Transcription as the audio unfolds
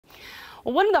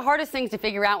Well, one of the hardest things to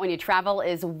figure out when you travel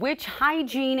is which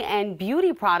hygiene and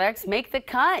beauty products make the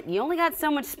cut. You only got so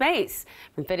much space,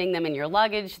 from fitting them in your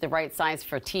luggage, the right size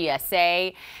for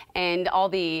TSA, and all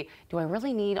the, do I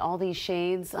really need all these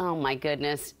shades? Oh my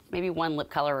goodness, maybe one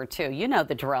lip color or two. You know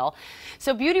the drill.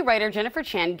 So beauty writer Jennifer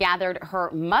Chen gathered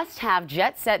her must-have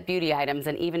jet-set beauty items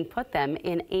and even put them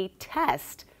in a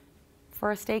test for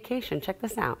a staycation. Check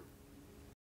this out.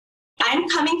 I'm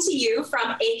coming to you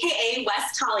from AKA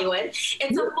West Hollywood.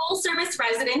 It's a full-service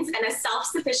residence and a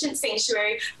self-sufficient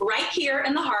sanctuary right here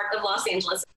in the heart of Los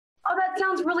Angeles. Oh, that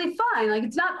sounds really fun. Like,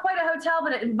 it's not quite a hotel,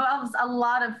 but it involves a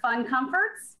lot of fun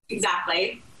comforts.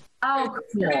 Exactly. Oh,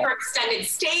 cool. For extended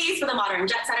stays with a modern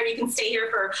jet setter, you can stay here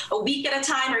for a week at a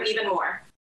time or even more.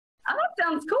 Oh, that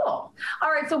sounds cool.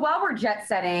 All right, so while we're jet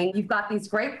setting, you've got these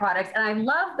great products, and I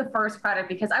love the first product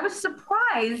because I was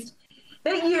surprised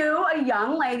that you, a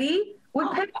young lady,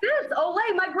 would pick this.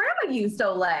 Olay. My grandma used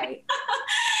Olay.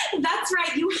 That's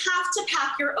right. You have to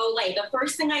pack your Olay. The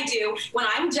first thing I do when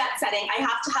I'm jet setting, I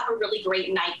have to have a really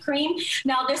great night cream.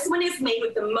 Now, this one is made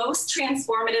with the most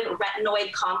transformative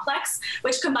retinoid complex,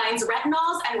 which combines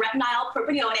retinols and retinol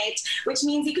propionate, which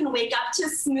means you can wake up to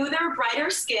smoother, brighter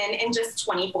skin in just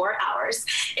 24 hours.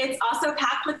 It's also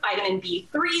packed with vitamin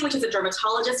B3, which is a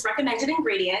dermatologist recommended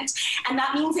ingredient. And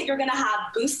that means that you're going to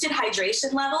have boosted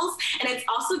hydration levels. And it's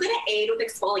also going to aid with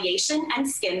exfoliation and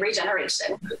skin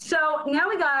regeneration. So now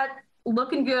we got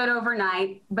looking good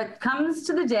overnight, but comes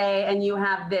to the day and you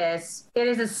have this. It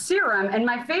is a serum, and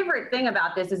my favorite thing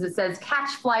about this is it says catch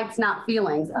flights, not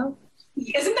feelings. Oh.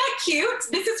 Isn't that cute?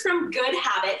 This is from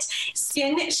Goodhabit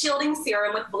Skin Shielding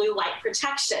Serum with blue light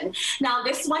protection. Now,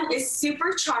 this one is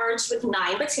supercharged with 9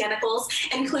 botanicals,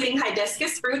 including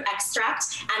hibiscus fruit extract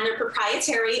and their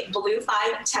proprietary Blue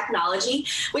 5 technology,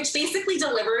 which basically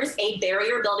delivers a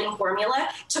barrier-building formula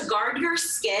to guard your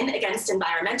skin against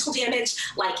environmental damage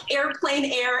like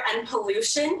airplane air and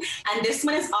pollution. And this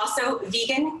one is also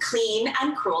vegan, clean,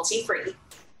 and cruelty-free.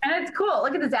 And it's cool.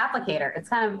 Look at this applicator. It's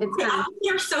kind of.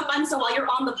 You're so fun. So while you're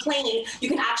on the plane, you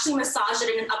can actually massage it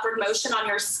in an upward motion on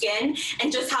your skin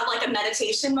and just have like a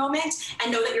meditation moment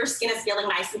and know that your skin is feeling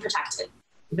nice and protected.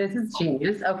 This is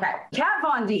genius. Okay. Kat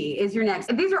Von D is your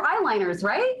next. These are eyeliners,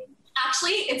 right?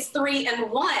 Actually, it's 3 in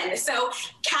 1. So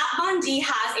Kat Von D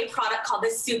has a product called the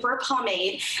Super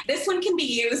Pomade. This one can be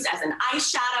used as an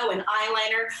eyeshadow, an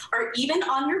eyeliner, or even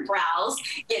on your brows.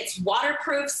 It's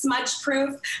waterproof,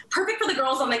 smudge-proof, perfect for the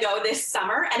girls on the go this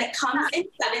summer, and it comes in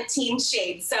 17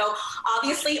 shades. So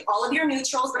obviously all of your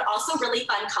neutrals, but also really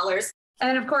fun colors.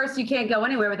 And of course, you can't go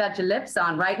anywhere without your lips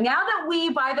on, right? Now that we,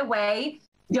 by the way,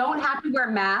 don't have to wear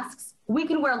masks, we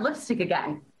can wear lipstick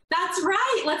again. That's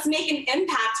right. Let's make an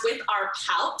impact with our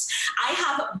pout. I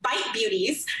have Bite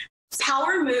Beauty's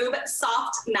Power Move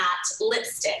Soft Matte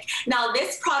Lipstick. Now,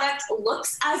 this product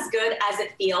looks as good as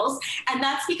it feels, and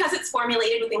that's because it's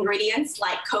formulated with ingredients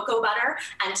like cocoa butter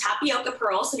and tapioca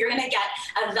pearl. So you're going to get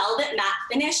a velvet matte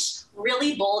finish,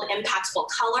 really bold, impactful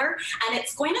color, and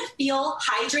it's going to feel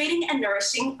hydrating and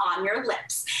nourishing on your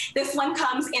lips. This one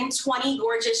comes in 20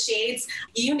 gorgeous shades.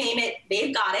 You name it,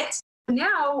 they've got it.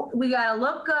 Now we gotta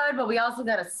look good, but we also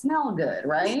gotta smell good,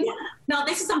 right? Yeah. Now,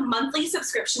 this is a monthly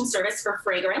subscription service for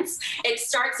fragrance. It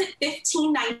starts at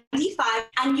 $15.95,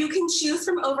 and you can choose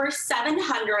from over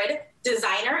 700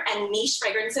 designer and niche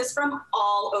fragrances from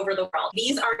all over the world.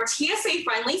 These are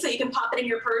TSA-friendly, so you can pop it in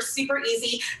your purse, super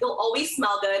easy. You'll always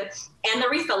smell good, and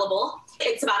they're refillable.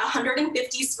 It's about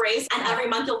 150 sprays, and every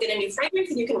month you'll get a new fragrance,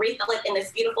 and you can refill it in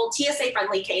this beautiful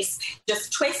TSA-friendly case.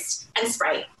 Just twist and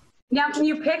spray. Now, can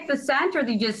you pick the scent, or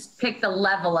do you just pick the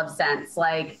level of scents,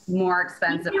 like more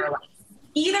expensive or less?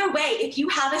 Either way, if you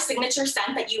have a signature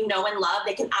scent that you know and love,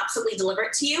 they can absolutely deliver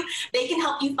it to you. They can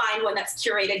help you find one that's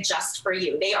curated just for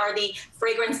you. They are the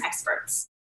fragrance experts.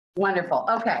 Wonderful.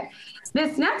 Okay.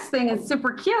 This next thing is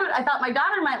super cute. I thought my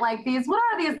daughter might like these. What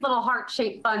are these little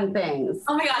heart-shaped fun things?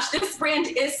 Oh my gosh, this brand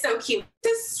is so cute.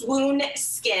 This is Swoon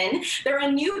Skin. They're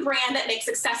a new brand that makes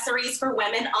accessories for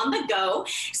women on the go.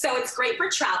 So it's great for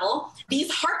travel.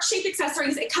 These heart-shaped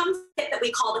accessories, it comes with a kit that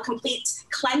we call the complete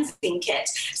cleansing kit.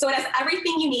 So it has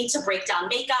everything you need to break down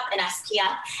makeup and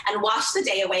SPF and wash the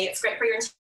day away. It's great for your, and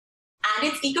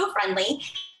it's eco-friendly.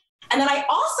 And then I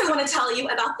also want to tell you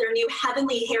about their new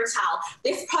Heavenly Hair Towel.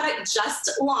 This product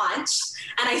just launched,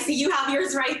 and I see you have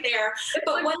yours right there.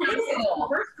 But one is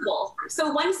reversible.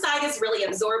 So one side is really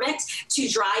absorbent to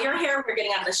dry your hair when you're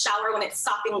getting out of the shower when it's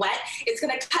sopping wet. It's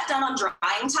going to cut down on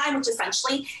drying time, which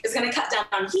essentially is going to cut down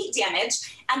on heat damage.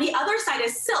 And the other side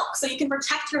is silk, so you can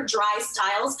protect your dry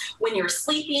styles when you're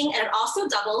sleeping, and it also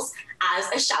doubles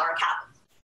as a shower cap.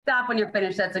 stop when you're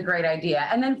finished. That's a great idea.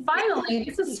 And then finally,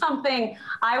 this is something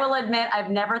I will admit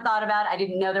I've never thought about. I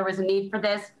didn't know there was a need for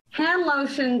this. Hand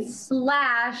lotion /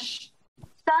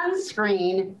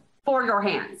 sunscreen for your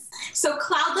hands. So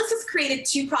Cloudless has created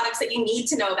 2 products that you need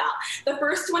to know about. The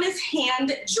first one is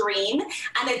Hand Dream,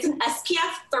 and it's an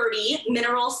SPF 30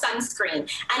 mineral sunscreen.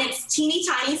 And it's teeny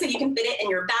tiny, so you can fit it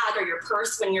in your bag or your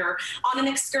purse when you're on an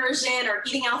excursion or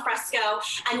eating al fresco.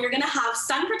 And you're gonna have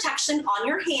sun protection on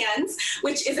your hands,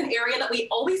 which is an area that we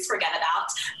always forget about.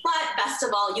 But best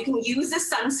of all, you can use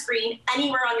this sunscreen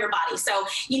anywhere on your body. So,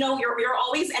 you know, you're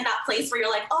always in that place where you're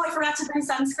like, oh, I forgot to bring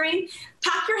sunscreen.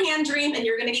 Pack your Hand Dream and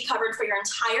you're gonna be covered for your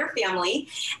entire family.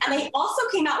 And they also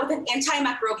came out with an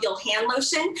antimicrobial hand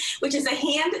lotion, which is a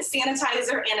hand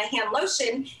sanitizer and a hand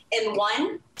lotion in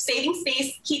one, saving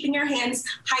space, keeping your hands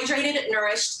hydrated,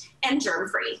 nourished, and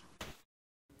germ-free.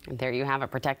 And there you have it.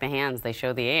 Protect the hands. They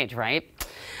show the age, right?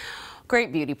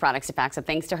 Great beauty products to fax. So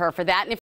thanks to her for that. And if